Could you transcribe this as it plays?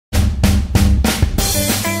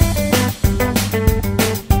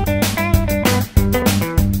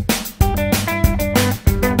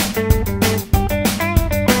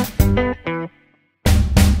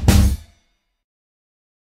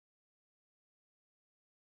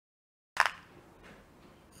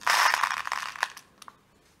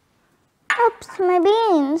Oops, my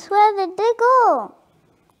beans. Where did they go?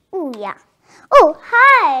 Oh, yeah. Oh,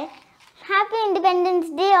 hi. Happy Independence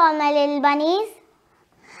Day, all my little bunnies.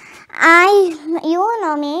 You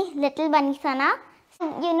know me, Little Bunny Sana.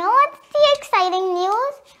 You know what's the exciting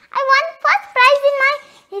news? I won first prize in my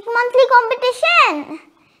monthly competition.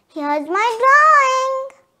 Here's my drawing.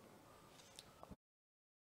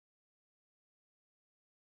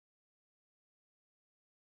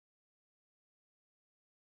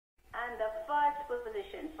 And the first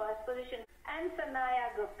position, and Sanaya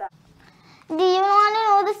Gupta. Do you want to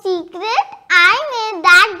know the secret? I made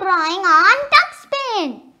that drawing on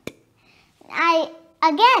TuxPaint.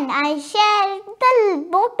 I share the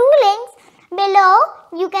two links below.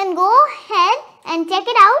 You can go ahead and check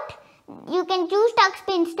it out. You can choose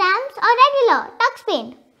TuxPaint Stamps or regular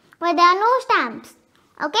TuxPaint, where there are no stamps.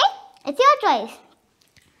 Okay? It's your choice.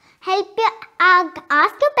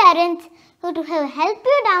 Ask your parents to help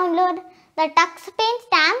you download the TuxPaint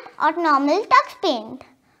Stamp or normal TuxPaint.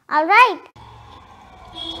 Alright.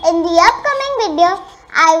 In the upcoming video,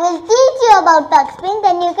 I will teach you about TuxPaint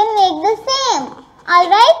and you can make the same.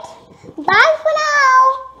 Alright? Bye for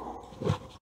now.